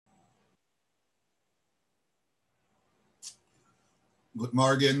Good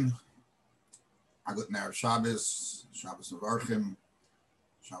morning. A good Erev Shabbos. Shabbos Mevarchim.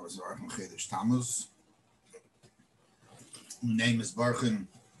 Shabbos Mevarchim Chedesh Tammuz. My name is Barchin.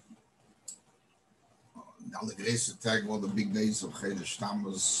 Alle Grace Tag, all the big days of Chedesh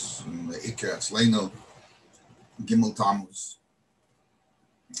Tammuz. The Iker Atzleino. Gimel Tammuz.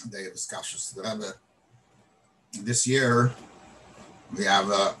 Day of Skashus Rebbe. This year, we have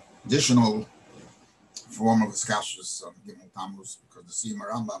additional form of Skashus on Gimel Tammuz because the Siyum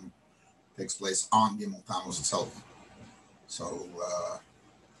Rambam takes place on Gimel Tammuz itself. So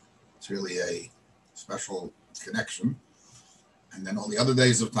it's really a special connection. And then all the other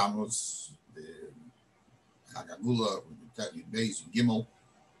days of Tammuz, the Chag Hagula, Yud Beis, Gimel,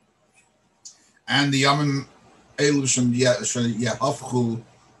 and the Yamim Elu Shem Yehafchu,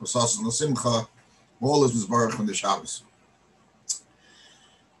 Rosas and Simcha, all is Mizbarach on the Shabbos.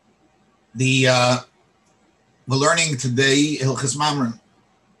 We're learning today Hilchas Mamren,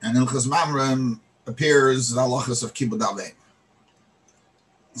 and Hilchas Mamren appears the halachas of Kibud Aveim.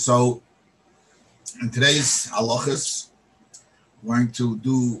 So, in today's halachas, we're going to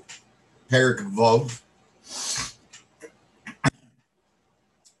do Perek Vov,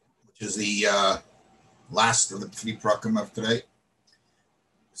 which is the last of the three prakim of today.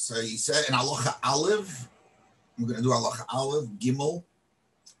 So he said in halacha Aleph, we're going to do halacha Aleph, Gimel,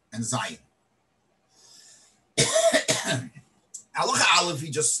 and Zayin. Halacha Aleph, he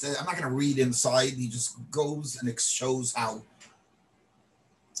just, I'm not going to read inside, he just goes and shows how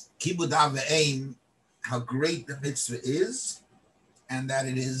Kibud Aveim, how great the mitzvah is, and that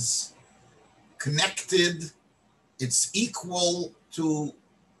it is connected, it's equal to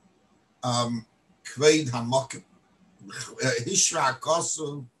Kved HaMokim, Hishra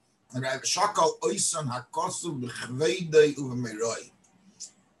HaKosuv, Shakal Oisan HaKosuv, B'Chvedei U'V'Meroi.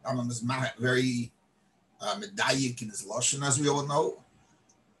 Rambam is very medayik in his lashon, as we all know.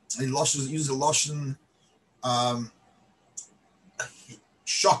 He uses the lashon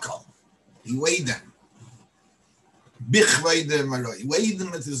shakal. He weighed them. He weighed them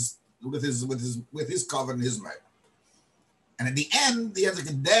with his cover and his merit. And at the end, he has a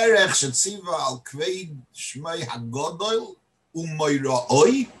derech shetziva al kved shmei hagodol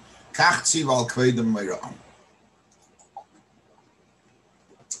u'moira'oi kach tziva al kved u'moira'am.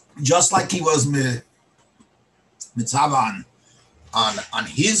 Just like he was mitzvah on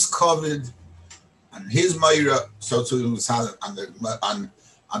his covered, on his meira, so too on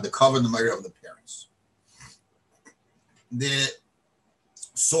the covered meira of the parents. The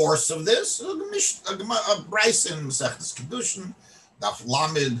source of this is a brayso in Masechtas Kedushin, Daf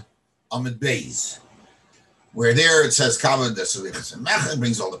Lamed Amud Beis, where there it says covered the Selichas and Mechel,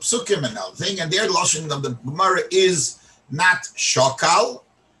 brings all the psukim and all the thing, and their lashon of the Gemara is not shakal.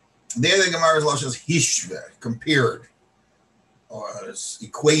 There the Gemara's lashon is hishve, compared, or is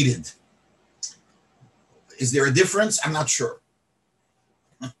equated. Is there a difference? I'm not sure.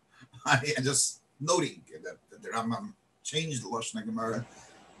 I'm just noting that the Rambam changed the lashon of Gemara.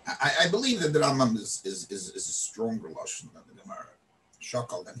 I believe that the Rambam is a stronger lashon than the Gemara,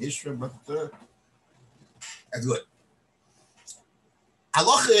 shakal than hishve, but that's good.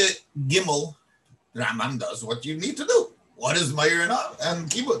 Halacha Gimel, the Rambam does what you need to do. What is Meir and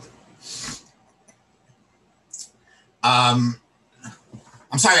Kibud? I'm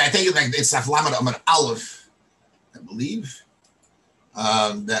sorry, I think it's Aflamed Amar Aleph, I believe.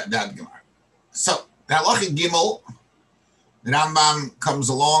 That Gemara. So the halacha Gimel, the Rambam comes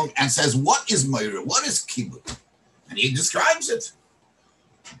along and says, what is Meir? What is Kibud? And he describes it.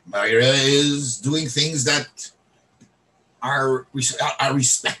 Meir is doing things that are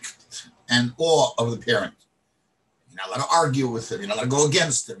respect and awe of the parent. You're not allowed to argue with him. You're not allowed to go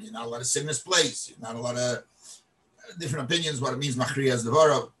against him. You're not allowed to sit in his place. You're not allowed to different opinions what it means Machrias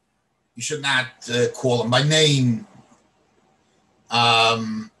Devara. You should not call him by name.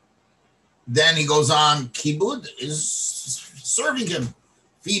 Then he goes on. Kibud is serving him,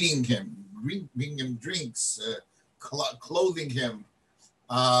 feeding him, bringing him drinks, clothing him.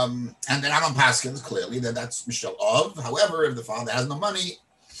 And then Rambam Paskins clearly that's Mishal of. However, if the father has no money,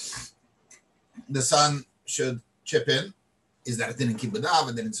 the son should chip in. Is that a din in Kibud Av,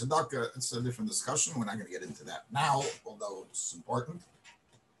 a din in Tzedakah? It's a different discussion. We're not going to get into that now, although it's important.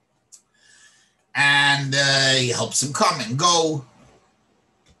 And he helps him come and go.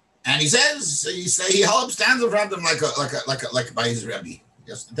 And he helps, stands in front of him like by his Rebbe.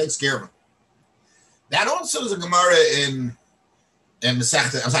 Just takes care of him. That also is a Gemara in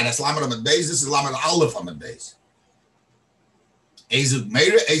Masechta. I'm sorry, that's Lamed Amud Beis. This is Lamed Aleph Amud Beis. Ezu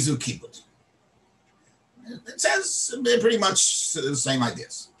Meir, Ezu Kibud. It says pretty much the same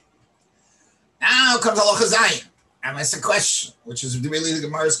ideas. Now comes halacha Zayin. And that's a question, which is really the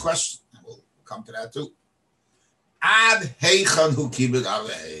Gemara's question. And we'll come to that too. Ad heichan hu kibbud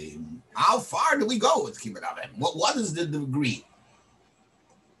aveim. How far do we go with kibbud aveim? What is the degree?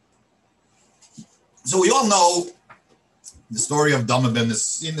 So we all know the story of Dama ben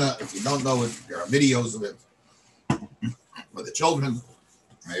Messina. If you don't know it, there are videos of it for the children,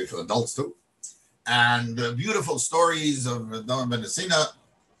 maybe for adults too. And beautiful stories of Dama ben Messina.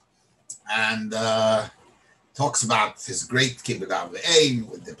 And talks about his great kibbud aveim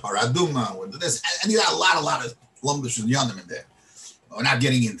with the paraduma, with this. And he got a lot of lumdish and yonim in there. We're not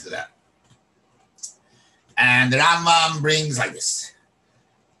getting into that. And the Rambam brings like this.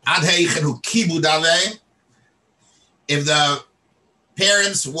 Ad heichen hu kibbud aveim. If the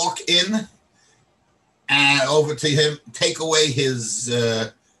parents walk in and over to him, take away his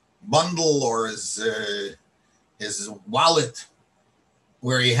bundle or his wallet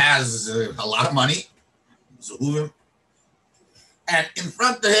where he has a lot of money, and in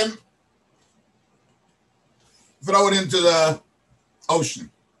front of him, throw it into the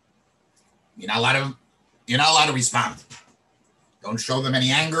ocean. You're not allowed to respond. Don't show them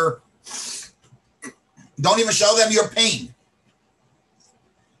any anger. Don't even show them your pain.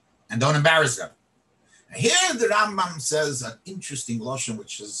 And don't embarrass them. And here the Rambam says an interesting lashon,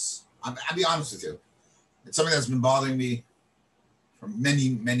 which is, I'll be honest with you, it's something that's been bothering me for many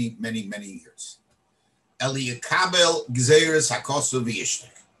years. Eliyakabel gzeiras hakosu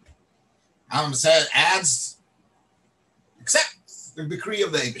v'yishtek. Rambam said, adds, accept the decree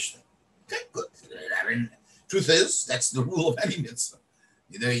of the Eibishter. Okay, good. I mean, truth is, that's the rule of any mitzvah.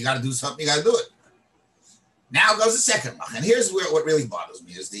 Either you got to do something, you got to do it. Now goes the second mach, and here's what really bothers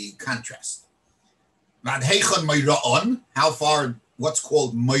me is the contrast. How far, what's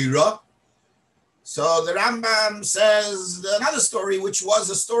called Moira. So the Rambam says another story, which was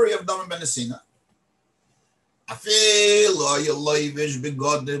a story of Dama ben Messina. He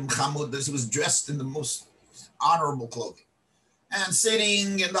was dressed in the most honorable clothing and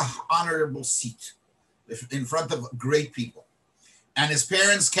sitting in the honorable seat in front of great people. And his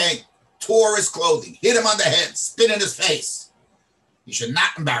parents came, tore his clothing, hit him on the head, spit in his face. You should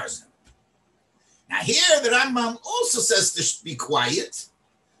not embarrass him. Now here the Rambam also says to be quiet,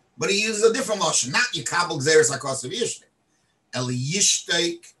 but he uses a different motion, not Yikabel Gzeres HaKos V'Yishtek. Eli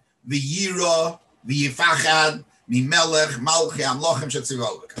Yishtek, V'Yira, V'Yifachad, Mimelech, Malchi, Amlochem,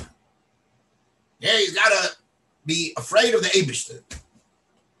 Shetzivovik. Yeah, he's got to be afraid of the Eibishter.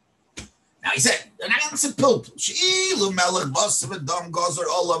 Now he said, and I answered Pilpul, She'ilu Melech, Basav, Dom, Gozer,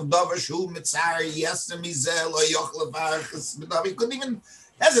 Olav, Dover, Shu, Mitzar, Yesem, Mizel, Yochel, Varchas, he couldn't even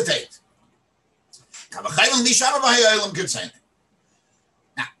hesitate. Now,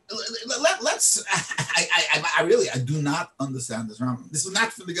 let's, I do not understand this Rambam. This is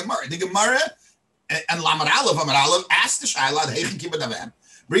not for the Gemara. The Gemara and Lamed Aleph asked the Shaila, Heichen Kibbud Aveim,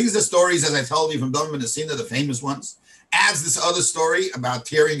 brings the stories, as I told you, from Dama ben Messina, the famous ones, adds this other story about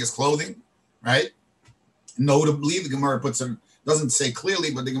tearing his clothing, right? Notably, the Gemara puts it, doesn't say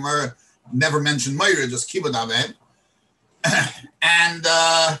clearly, but the Gemara never mentioned Moira, just Kibbud Aveim. And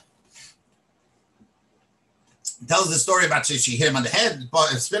tells the story about she hit him on the head, but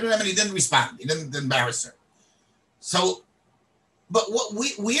spit at him and he didn't respond. He didn't embarrass her. So, but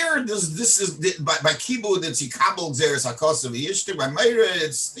where does this is by Kibbud, it's Yikabel Gzeres HaKos V'Yishtek. By Moira,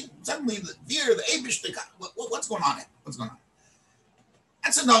 it's suddenly the Eibishter. What's going on here? What's going on?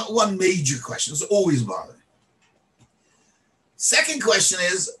 That's one major question. It's always bothering. Second question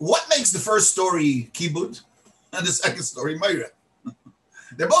is, what makes the first story Kibbud and the second story Moira?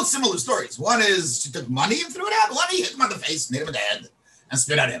 They're both similar stories. One is she took money and threw it out. One he hit him on the face, hit him in the head, and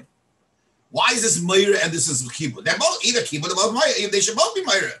spit at him. Why is this Moira and this is Kibbud? They're both either Kibbud or both Moira. They should both be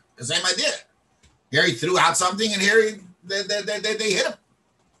Moira. The same idea. Here he threw out something, and here they hit him.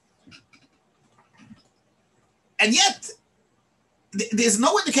 And yet, there's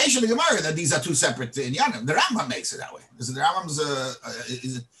no indication in the Gemara that these are two separate inyanim. The Rambam makes it that way. The Rambam's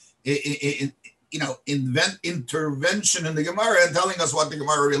intervention in the Gemara and telling us what the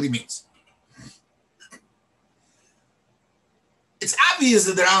Gemara really means. It's obvious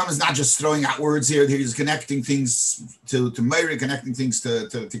that the Rambam is not just throwing out words here. He's connecting things to Moira, connecting things to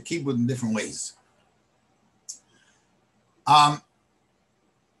Kibbud in different ways.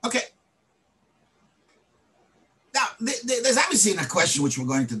 Okay. Now, there's obviously a question which we're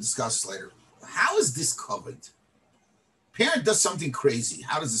going to discuss later. How is this covered? Parent does something crazy.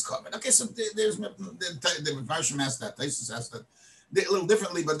 How does this covered? Okay, so there's the Mepharshim asked that, Taisus asked that a little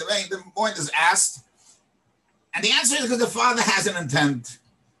differently, but the point is asked, and the answer is because the father has an intent,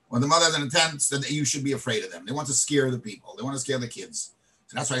 or the mother has an intent that you should be afraid of them. They want to scare the people. They want to scare the kids.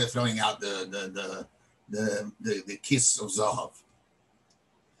 So that's why they're throwing out the the kiss of Zahav.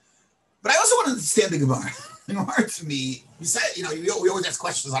 But I also want to understand the Gemara. The Gemara to me, we said, we always ask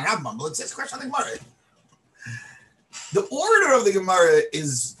questions on Rambam, but let's ask questions on the Gemara. The order of the Gemara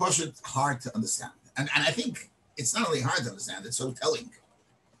is hard to understand. And I think it's not only hard to understand, it's so telling.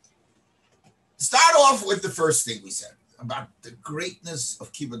 Start off with the first thing we said about the greatness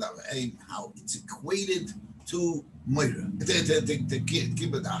of Kibbud Avim, how it's equated to Moira, the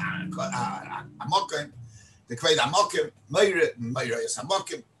Kibbud Amokim, the Kved Amokim, Moira is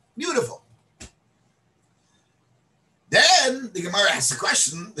Amokim. Beautiful. Then the Gemara asks a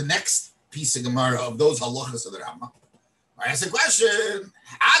question, the next piece of Gemara of those halachas of the Rambam. Asks a question,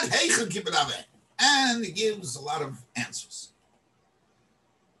 Ad Heichen Kibbud Avim, and he gives a lot of answers.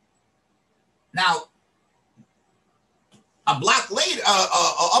 Now, a block later,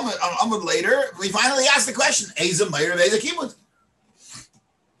 a month later, we finally ask the question, Eza Meir Eza Kibbud,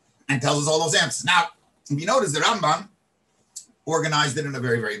 and tells us all those answers. Now, if you notice, the Rambam organized it in a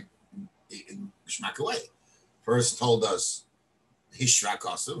very, very shmaka way. First told us Hishra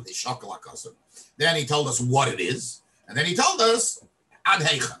Kosev, Hishakala Kosev. Then he told us what it is. And then he told us Ad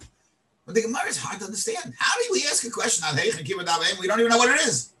Heichen. But the Gemara is hard to understand. How do we ask a question Ad Heichen Kibbud Avim? We don't even know what it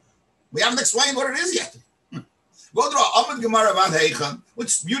is. We haven't explained what it is yet. Go through Amud Gemara of Ad Heichen,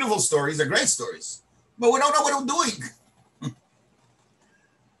 which beautiful stories, they're great stories. But we don't know what we're doing.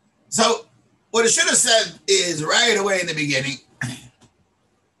 So what it should have said is right away in the beginning,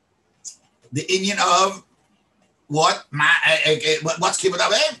 the inyan of what's Kibbud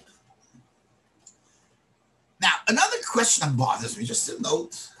Avim? Now, another question that bothers me, just to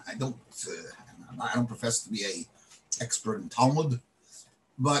note, I don't profess to be an expert in Talmud,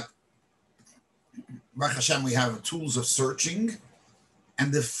 but Baruch Hashem, we have tools of searching,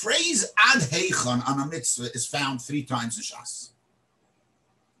 and the phrase Ad Heichen on a mitzvah is found 3 times in Shas.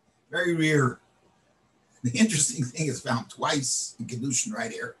 Very rare. The interesting thing is found twice in Kedushin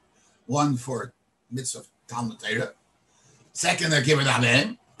right here. One for mitzvah Talmud Torah, second they're given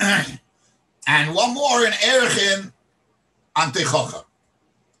Avim, and one more in Erechin Antechocha.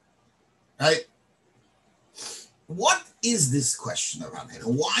 Right? What is this question around Heichen?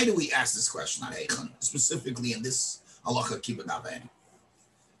 Why do we ask this question on Heichen, specifically in this halacha Kibbud Avim?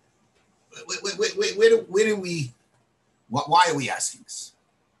 Where do we? Why are we asking this?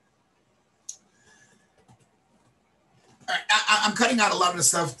 All right, I'm cutting out a lot of the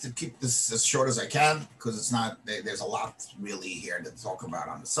stuff to keep this as short as I can because it's not. There's a lot really here to talk about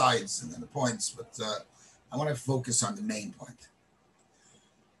on the sides and then the points, but I want to focus on the main point.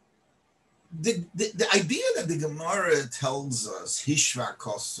 The idea that the Gemara tells us Hishra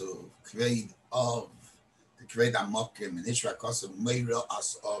Kosev, Kved of, the Kved Amokim, and Hishra Kosev, Meira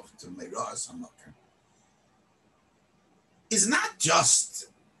As of to Meira As Amokim, is not just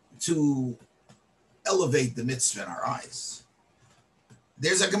to elevate the mitzvah in our eyes.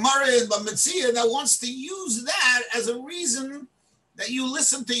 There's a Gemara in Bamitzia that wants to use that as a reason that you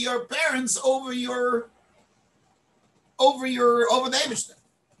listen to your parents over the Eibishter.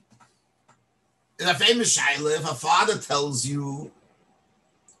 In a famous shaila, if a father tells you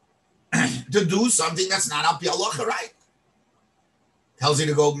to do something that's not up your halacha, right? Tells you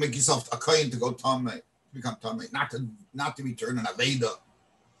to go make yourself a kohen, to go tamei, become tamei, not to return an aveda.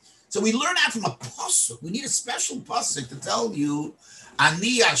 So we learn that from a pasuk. We need a special pasuk to tell you,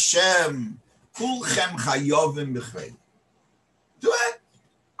 Ani Hashem, kulchem chayovim b'chved. Do it.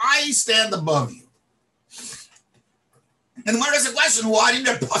 I stand above you. And where is the question? Why didn't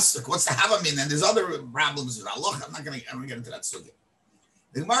there pasuk? What's the havamin? And there's other problems with halacha. I'm not going to get into that sugya.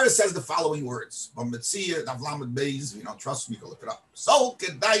 The Gemara says the following words: "Bamitzia davlamed beis." You don't trust me? Go look it up. So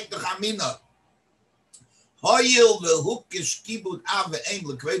kedai techamina. Hoyil vehukish kibud av ve'em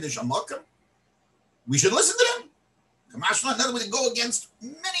lekvedesh amokim. We should listen to them. Kamashma, in other words, go against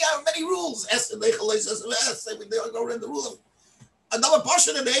many rules. They go around the rule of another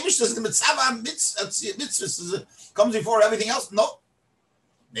portion of the Amish says the mitzvah comes before everything else. No,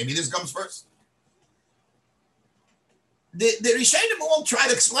 maybe this comes first. The Rishonim won't try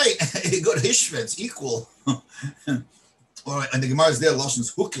to explain. You go to Hishva, it's equal. Or and the Gemara is there.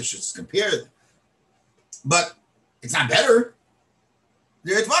 Lashon's hookish. It's compared, but it's not better.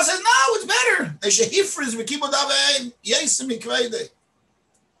 The Ritva says no, it's better. They should hifriz v'kibud avim yesim mikvede.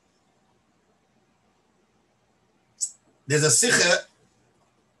 There's a sikha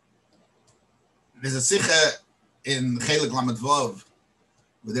in Chelik Lamed Vav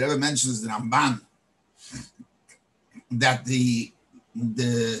where the Rebbe mentions the Ramban that the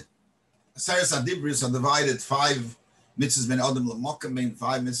Aseres HaDibros are divided 5 mitzvahs ben Adam l'mokim and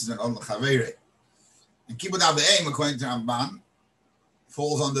 5 mitzvahs ben Adam l'chavere. And Kibbud Avim, according to Ramban,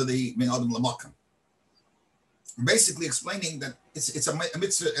 falls under the ben Adam l'mokim. basically explaining that it's a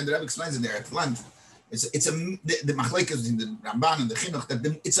mitzvah, and the Rebbe explains it there at length. It's a the machlekes in the Ramban and the Chinuch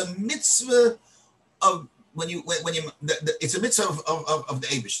that it's a mitzvah of it's a mitzvah of the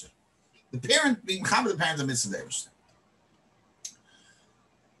Eibishter. The parent being mechaber the parent, the mitzvah of the Eibishter.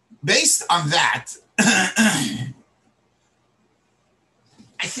 Based on that, I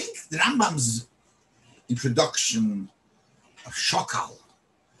think the Rambam's introduction of Shokal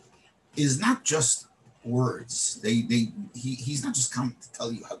is not just words. He's not just coming to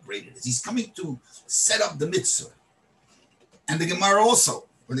tell you how great it is. He's coming to set up the mitzvah. And the Gemara also,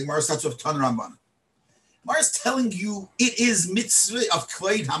 when the Gemara starts with Tan Ramban, Gemara is telling you it is mitzvah of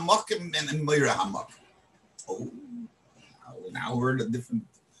Kved Hamakim and Meira Hamak. Oh, now we're in a different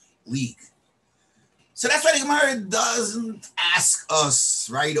league. So that's why the Gemara doesn't ask us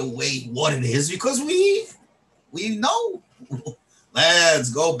right away what it is, because we know.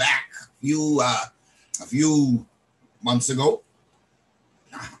 Let's go back a few months ago.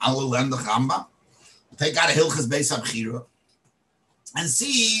 I'll learn the Chamba, take out a Hilchas Beis Abchira, and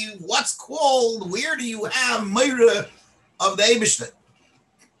see what's called, where do you have Meira of the Eibishter?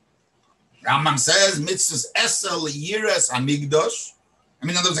 Rambam says, mitzvahs esel yiras hamigdosh. I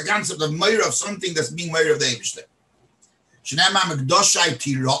mean, there's a concept of Meira of something that's being Meira of the Eibishter. Shnema migdoshai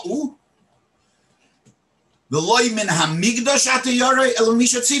tira'u. The loy min hamigdosh atayare el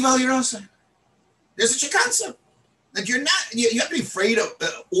misha tziva yirasa. There's such a concept that you have to be afraid of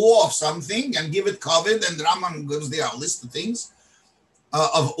awe of something and give it covet. And the Rambam gives there a list of things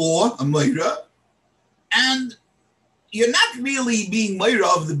of awe, a Meira, and you're not really being Meira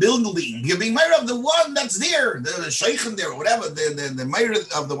of the building. You're being Meira of the one that's there, the Sheikh there, or whatever, the Meira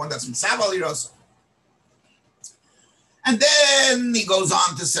of the one that's Mitzav al Yirasa. And then he goes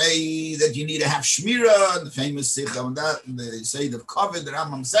on to say that you need to have Shmira, the famous Sikha, and that they say the Kovid, the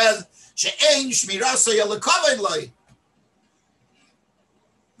Rambam says, She'ein Shmira Sayel Kovid Loi.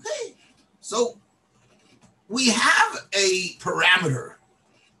 Okay, so we have a parameter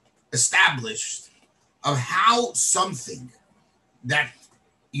established of how something that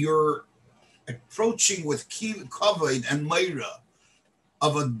you're approaching with Kovid and Meira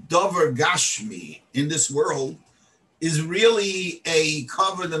of a Dover Gashmi in this world is really a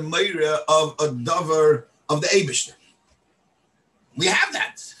Kovid and Meira of a Dover of the Eibishter. We have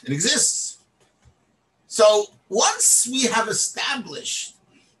that. It exists. So once we have established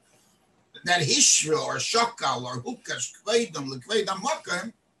that Hishra or Shokal or Hukash Kveidam Lekveidam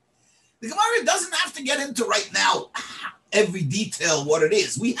Makam, the Gemara doesn't have to get into right now every detail what it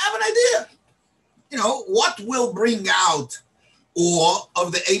is. We have an idea. You know, what will bring out awe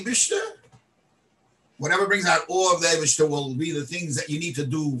of the Eibishter? Whatever brings out awe of the Eibishter will be the things that you need to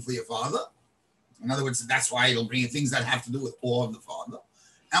do for your father. In other words, that's why it'll bring you things that have to do with awe of the father.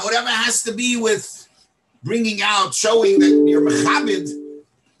 And whatever has to be with bringing out, showing that you're mechabed,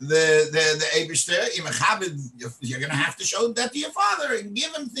 the Eibishter, you're going to have to show that to your father and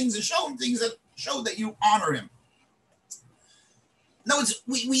give him things and show him things that show that you honor him. No,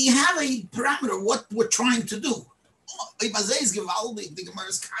 we have a parameter of what we're trying to do.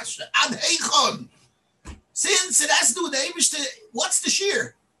 Since it has to do with the Eibishter, what's the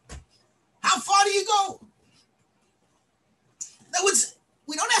shear? How far do you go? In other words,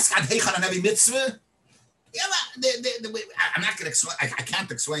 we don't ask Ad Heichon on every mitzvah. Yeah, I'm not going to explain. I can't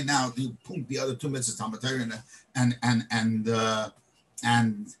explain now. You pump the other two mitzvahs, Talmud Torah and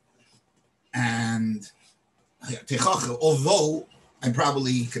Techacha. Although I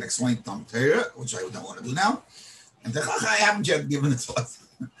probably can explain Talmud Torah, which I don't want to do now, and Techacha I haven't yet given it thought.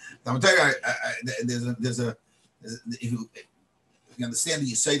 Talmud Torah, if you understand the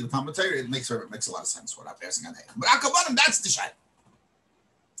you say the Talmud Torah, it makes a lot of sense. What I'm asking on Heichon, but Akabanim, that's the shayla.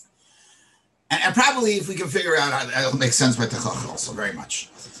 And probably if we can figure out it'll make sense by Techach also very much.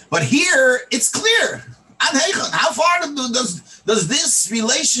 But here it's clear. How far does this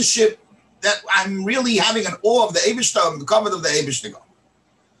relationship that I'm really having an awe of the Eibishter, the covenant of the Eibishter go?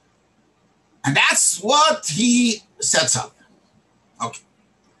 And that's what he sets up. Okay.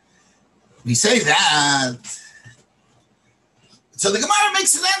 We say that. So the Gemara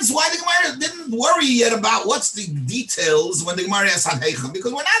makes sense why the Gemara didn't worry yet about what's the details when the Gemara asks Ad Heichon,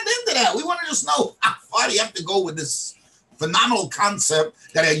 because we're not into that. We want to just know how far do you have to go with this phenomenal concept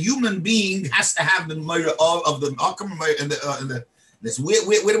that a human being has to have the Meira of the Akam and this.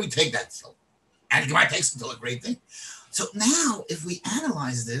 Where do we take that? So, and the Gemara takes it to a great thing. So now, if we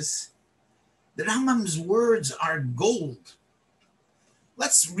analyze this, the Rambam's words are gold.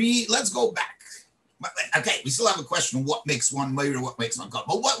 Let's go back. Okay, we still have a question of what makes one Meira, what makes one God.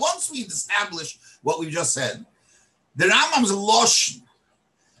 But once we've established what we just said, the Rambam's losh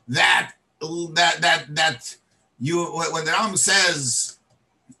that when the Rambam says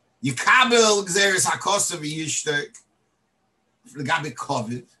Yikabel Gzeres HaKosav Yishtek Gabi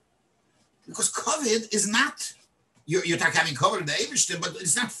COVID, because COVID is not you're talking having COVID in the Eibishter, but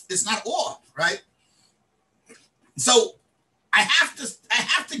it's not all, right? So I have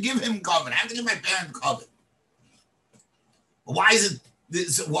to give him COVID. I have to give my parent COVID. But why is it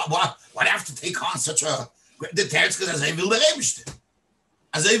this? Why I have to take on such a the teretz? Because as I will the Eibishter,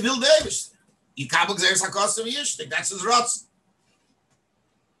 as I will the Eibishter, Yikabel Gzeres HaKosav Yishtek. That's his rots.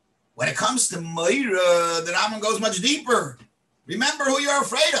 When it comes to Meira, the Rambam goes much deeper. Remember who you're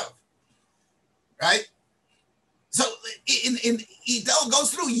afraid of, right? So in Idel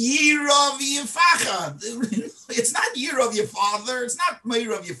goes through year of Yefacha. It's not year of your father. It's not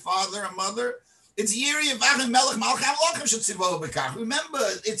year of your father and mother. It's year of Yefacha Melech Malcham Lochem Shetzivo Bekach.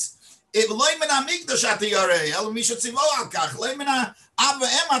 Remember, it's Loimen Amigdash Atiyare Elam Mishetzivo Alkach Loimen Ava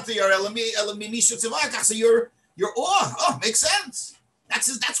Em Atiyare Elam Mishetzivo Alkach. So you're makes sense.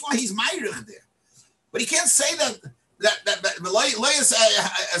 That's why he's Meirich there. But he can't say that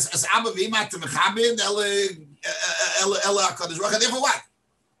as Abba Vimat Mechabed therefore what?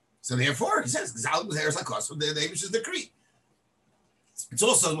 So therefore he says there's a cost for the Abish's decree. It's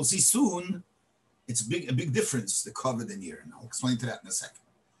also, we'll see soon, it's a big difference, the COVID in year, and I'll explain to that in a second.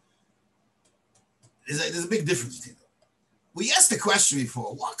 There's a big difference between them. We asked the question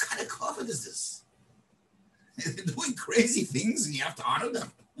before, what kind of COVID is this? They're doing crazy things and you have to honor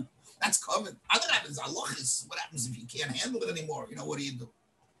them. That's COVID. Other happens, Allah is what happens if you can't handle it anymore? What do you do?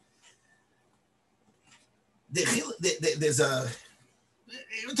 There's a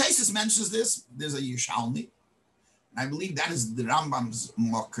Taisus mentions this. There's a Yerushalmi. I believe that is the Rambam's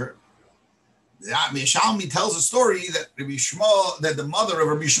mocker. The Yerushalmi tells a story that the mother of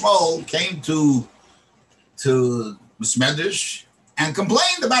Rabbi Shmuel came to Besmedrish and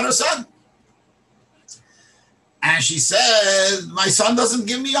complained about her son. And she said, my son doesn't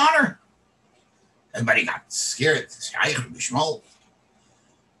give me honor. Everybody got scared.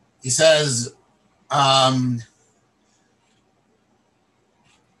 He says, when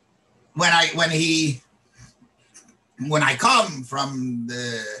I come from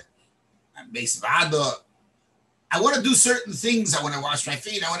the base of Ada, I want to do certain things. I want to wash my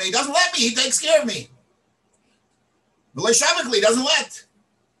feet. And when he doesn't let me, he takes care of me. But he doesn't let.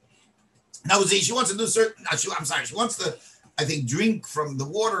 Now, she wants to do certain, she wants to, I think, drink from the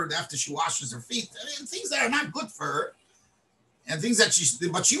water after she washes her feet. I mean, things that are not good for her and things that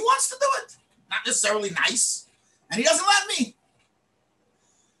but she wants to do it. Not necessarily nice. And he doesn't let me.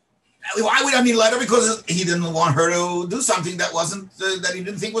 Why would I let her? Because he didn't want her to do something that wasn't, that he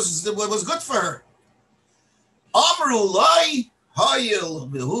didn't think was good for her. Amru lai hayil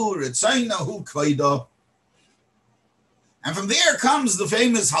v'hu ritzainahu kvaida. And from there comes the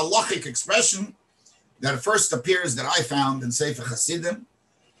famous halachic expression that first appears that I found in Sefer Hasidim.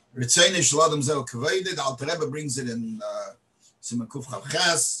 Ritzayin shladam zeh kaved. The Alter Rebbe brings it in Siman Kuf Chav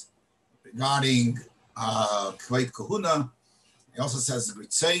Ches regarding Kveit Kahuna. He also says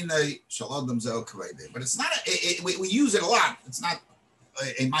Ritzayin shladam zeh kaved. But it's not. We use it a lot. It's not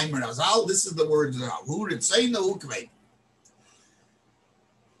a Maimer Azal. This is the word Hu Ritzayin Hu Kaved.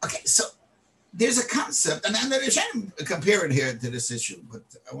 Okay, so. There's a concept, and I'm trying to compare it here to this issue, but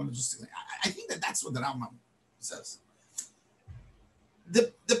I want to just, I think that's what the Rambam says.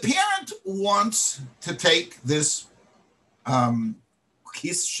 The parent wants to take this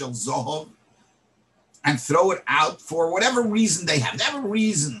kis shel zohov and throw it out for whatever reason they have. They have a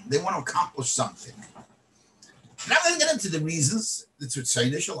reason. They want to accomplish something. Now they get into the reasons. They're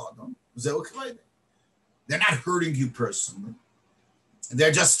not hurting you personally. They're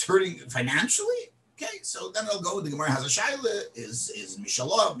just hurting financially. Okay, so then they'll go. The Gemara has a shaila. Is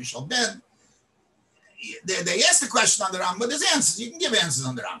Mishalov, Mishal Ben? They ask the question on the Rambam, but there's answers. You can give answers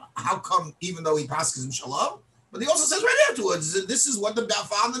on the Rambam. How come, even though he passes Mishalov, but he also says right afterwards, this is what the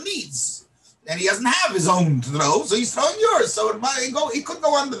father needs, and he doesn't have his own to throw, so he's throwing yours. So he could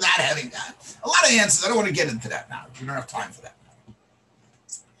go under that heading. That a lot of answers. I don't want to get into that now. We don't have time for that.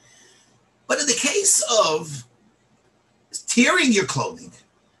 But in the case of tearing your clothing,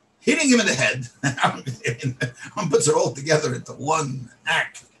 hitting him in the head, and puts it all together into one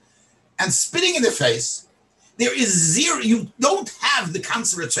act, and spitting in the face, there is zero. You don't have the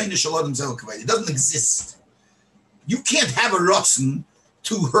concept of Tzayna Shalom Zelkavay. It doesn't exist. You can't have a Ratzon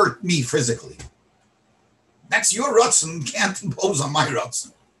to hurt me physically. That's your Ratzon, can't impose on my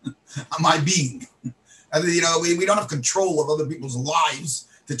Ratzon, on my being. We don't have control of other people's lives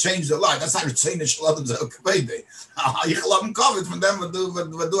to change their life. That's not Tzayna Shalom Zelkavay. Yichalav covered from them would do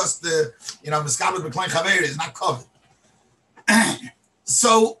us the Miskabed B'Klein Chaveri is not covered.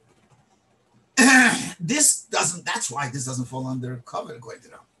 So this doesn't. That's why this doesn't fall under covet, according to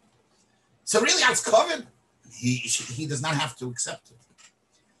them. So really, it's covet. He does not have to accept it.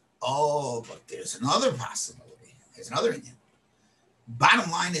 Oh, but there's another possibility. There's another Indian. Bottom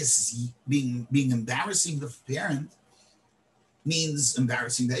line is being embarrassing the parent means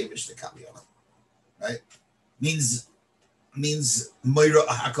embarrassing the Eibush, the Kaliyah, right? Means Meira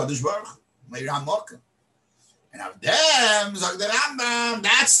HaKadosh Baruch, Meira HaMokim. And of them, Zog the Rambam,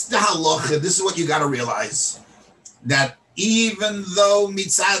 that's the halacha. This is what you got to realize. That even though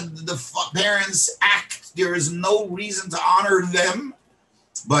mitzad the parents act, there is no reason to honor them,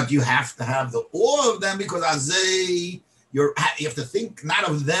 but you have to have the awe of them because azay, you have to think not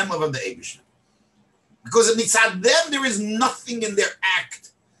of them, but of the Eibush. Because mitzad them, there is nothing in their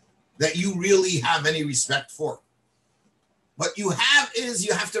act that you really have any respect for. What you have is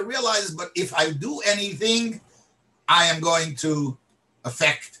you have to realize, but if I do anything, I am going to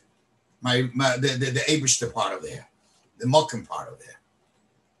affect the Eibush part of there, the Mokum part of there.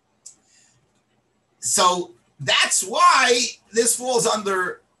 So that's why this falls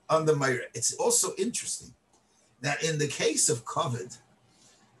under Meira. It's also interesting that in the case of COVID,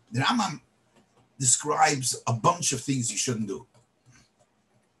 the Rambam describes a bunch of things you shouldn't do.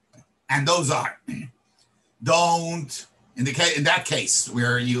 And those are, don't, in that case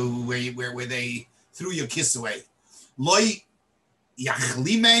where they threw your kiss away, Loi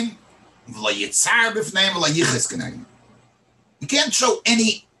yachlimem v'lo yitzar b'fneim v'lo yiches k'negim. You can't show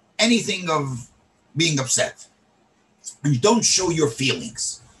anything of being upset, and you don't show your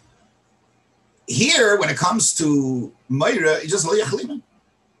feelings. Here, when it comes to Meira, you just lo yachlimem.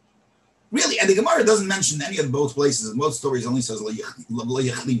 Really, and the Gemara doesn't mention any of both places. In both stories, only says lo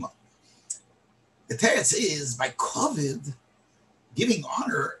yachlima. The teretz is by COVID giving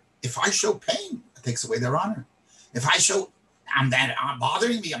honor. If I show pain, it takes away their honor. If I show I'm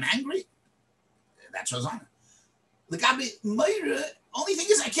bothering me, I'm angry, that shows honor. The Gabi Meira, only thing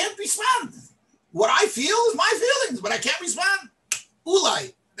is I can't respond. What I feel is my feelings, but I can't respond.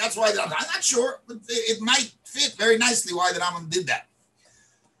 Ulai. That's why I'm not sure, but it might fit very nicely why the Rambam did that.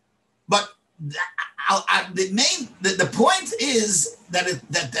 But the point is that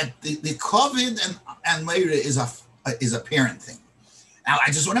the COVID and Meira is a parent thing. Now,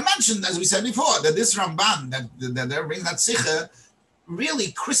 I just want to mention, as we said before, that this Ramban, that brings that Sikha,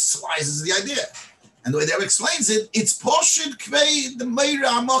 really crystallizes the idea. And the way they explains it, it's Poshid Kvei the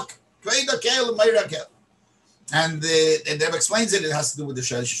Meira Amok, Kvei the Kel, Meira Kel. And Dev explains it has to do with the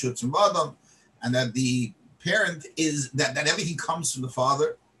Shutz and Badam, and that the parent is, that everything comes from the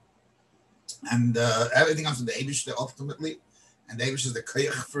father, and everything comes from the Eibush ultimately, and the Eibush is the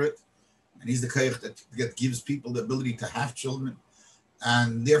Koyach for it, and he's the Koyach that gives people the ability to have children.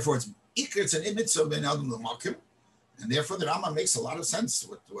 And therefore, it's an image of Ben Adam Makim, and therefore the Rambam makes a lot of sense.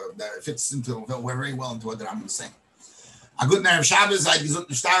 That fits very well into what the Rambam is saying. A good night of Shabbos. I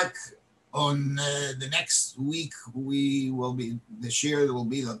gesund stark. On the next week, we will be this year. There will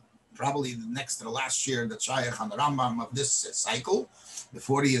be probably the next to the last year that Shayach on the Rambam of this cycle, the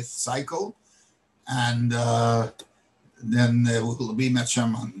 40th cycle, and then we'll be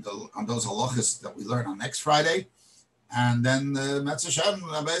Metchem on those halachas that we learn on next Friday. And then Metz Hashem,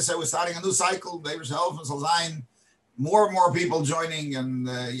 we're starting a new cycle. David Helf and Salzain, more and more people joining, and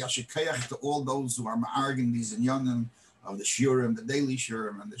Yashikayach to all those who are ma'argin these and young of the Shurim, the daily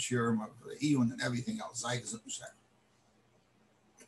Shurim, and the Shurim of the Iyun and everything else.